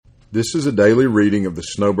This is a daily reading of the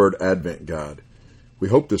Snowbird Advent Guide. We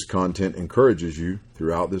hope this content encourages you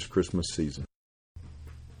throughout this Christmas season.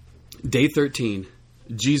 Day 13,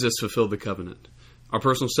 Jesus fulfilled the covenant. Our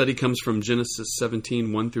personal study comes from Genesis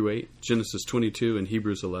 17, 1 through 8, Genesis 22, and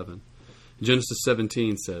Hebrews 11. Genesis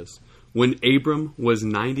 17 says, "When Abram was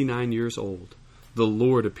 99 years old, the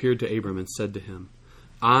Lord appeared to Abram and said to him,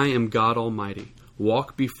 'I am God Almighty.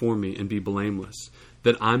 Walk before me and be blameless,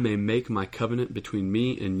 that I may make my covenant between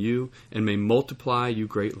me and you, and may multiply you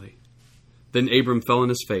greatly.' Then Abram fell on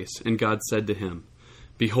his face, and God said to him,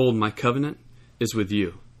 'Behold, my covenant is with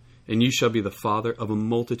you, and you shall be the father of a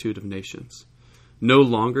multitude of nations. No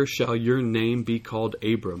longer shall your name be called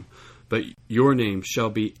Abram, but your name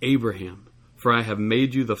shall be Abraham, for I have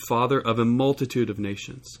made you the father of a multitude of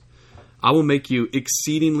nations. I will make you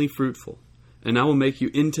exceedingly fruitful, and I will make you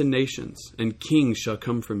into nations, and kings shall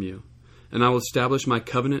come from you. And I will establish my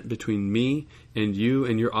covenant between me and you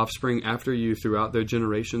and your offspring after you throughout their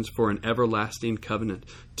generations for an everlasting covenant,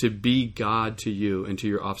 to be God to you and to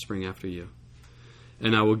your offspring after you.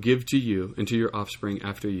 And I will give to you and to your offspring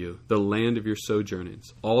after you the land of your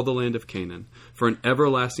sojournings, all the land of Canaan, for an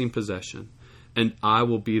everlasting possession, and I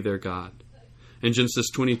will be their God.'" In Genesis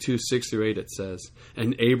 22, 6 through 8 it says,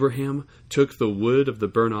 "And Abraham took the wood of the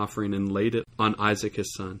burnt offering and laid it on Isaac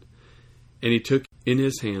his son. And he took in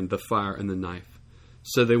his hand the fire and the knife.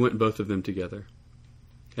 So they went both of them together.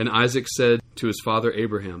 And Isaac said to his father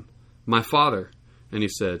Abraham, 'My father.' And he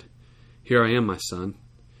said, 'Here I am, my son.'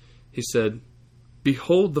 He said,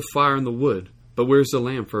 'Behold the fire and the wood, but where is the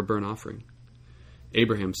lamb for a burnt offering?'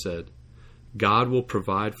 Abraham said, 'God will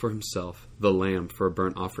provide for himself the lamb for a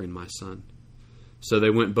burnt offering, my son.' So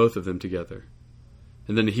they went both of them together."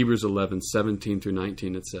 And then in Hebrews 11, 17 through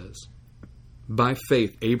 19 it says, "By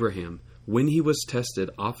faith Abraham, when he was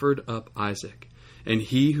tested, offered up Isaac, and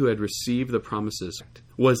he who had received the promises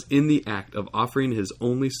was in the act of offering his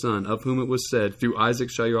only son, of whom it was said, 'Through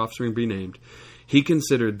Isaac shall your offspring be named.' He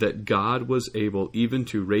considered that God was able even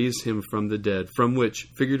to raise him from the dead, from which,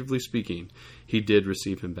 figuratively speaking, he did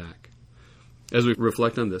receive him back." As we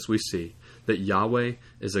reflect on this, we see that Yahweh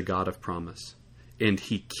is a God of promise, and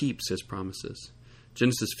he keeps his promises.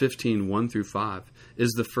 Genesis 15, 1 through 5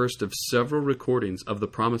 is the first of several recordings of the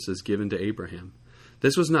promises given to Abraham.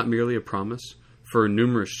 This was not merely a promise for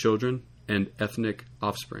numerous children and ethnic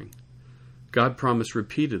offspring. God promised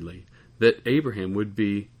repeatedly that Abraham would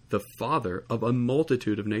be the father of a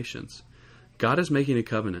multitude of nations. God is making a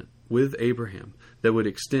covenant with Abraham that would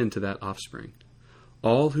extend to that offspring.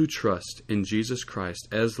 All who trust in Jesus Christ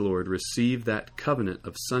as Lord receive that covenant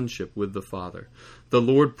of sonship with the Father. The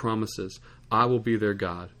Lord promises, "I will be their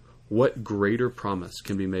God." What greater promise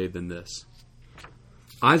can be made than this?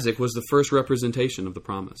 Isaac was the first representation of the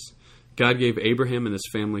promise. God gave Abraham and his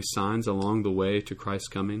family signs along the way to Christ's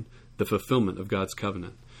coming, the fulfillment of God's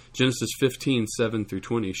covenant. Genesis 15, 7 through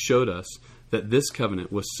 20 showed us that this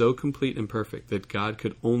covenant was so complete and perfect that God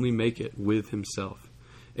could only make it with himself.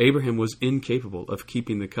 Abraham was incapable of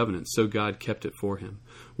keeping the covenant, so God kept it for him.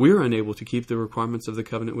 We are unable to keep the requirements of the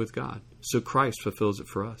covenant with God, so Christ fulfills it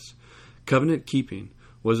for us. Covenant keeping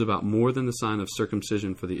was about more than the sign of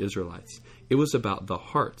circumcision for the Israelites. It was about the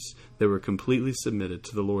hearts that were completely submitted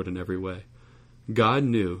to the Lord in every way. God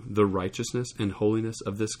knew the righteousness and holiness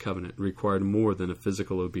of this covenant required more than a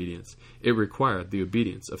physical obedience. It required the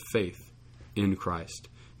obedience of faith in Christ.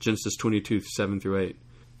 Genesis 22, 7 through 8.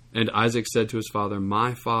 "And Isaac said to his father,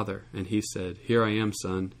 'My father.' And he said, 'Here I am,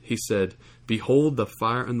 son.' He said, 'Behold the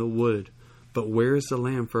fire and the wood, but where is the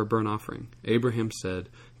lamb for a burnt offering?' Abraham said,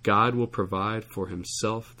 'God will provide for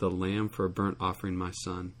himself the lamb for a burnt offering, my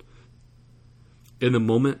son.'" In the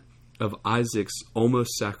moment of Isaac's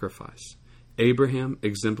almost sacrifice, Abraham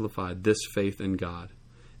exemplified this faith in God.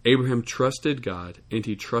 Abraham trusted God, and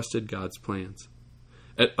he trusted God's plans.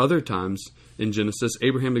 At other times in Genesis,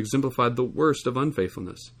 Abraham exemplified the worst of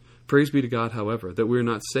unfaithfulness. Praise be to God, however, that we are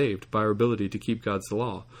not saved by our ability to keep God's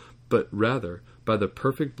law, but rather by the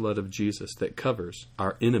perfect blood of Jesus that covers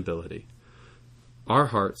our inability. Our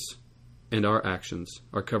hearts and our actions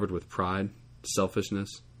are covered with pride,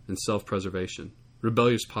 selfishness, and self-preservation,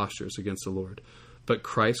 rebellious postures against the Lord. But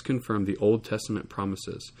Christ confirmed the Old Testament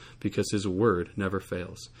promises because his word never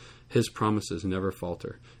fails. His promises never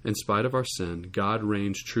falter. In spite of our sin, God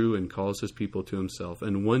reigns true and calls his people to himself.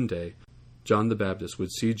 And one day, John the Baptist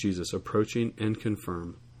would see Jesus approaching and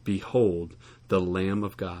confirm, "Behold, the Lamb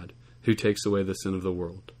of God, who takes away the sin of the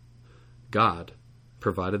world." God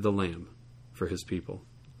provided the Lamb for his people.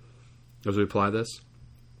 As we apply this,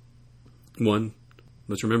 one,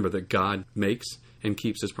 let's remember that God makes and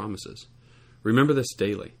keeps his promises. Remember this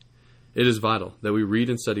daily. It is vital that we read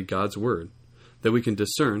and study God's Word, that we can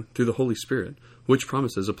discern through the Holy Spirit which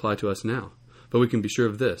promises apply to us now. But we can be sure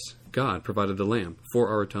of this: God provided the Lamb for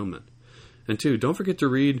our atonement. And 2, don't forget to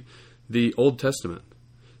read the Old Testament.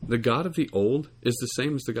 The God of the Old is the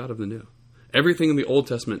same as the God of the New. Everything in the Old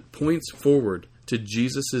Testament points forward to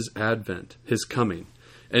Jesus' advent, his coming.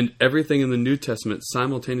 And everything in the New Testament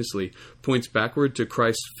simultaneously points backward to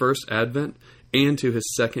Christ's first advent and to his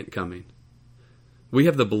second coming. We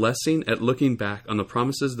have the blessing at looking back on the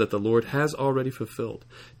promises that the Lord has already fulfilled.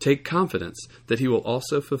 Take confidence that he will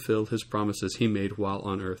also fulfill his promises he made while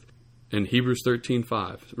on earth. And Hebrews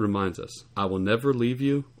 13:5 reminds us, I will never leave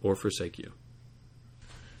you or forsake you.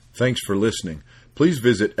 Thanks for listening. Please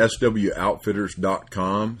visit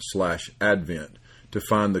swoutfitters.com/Advent to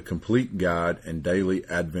find the complete guide and daily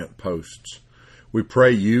Advent posts. We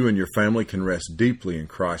pray you and your family can rest deeply in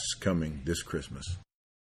Christ's coming this Christmas.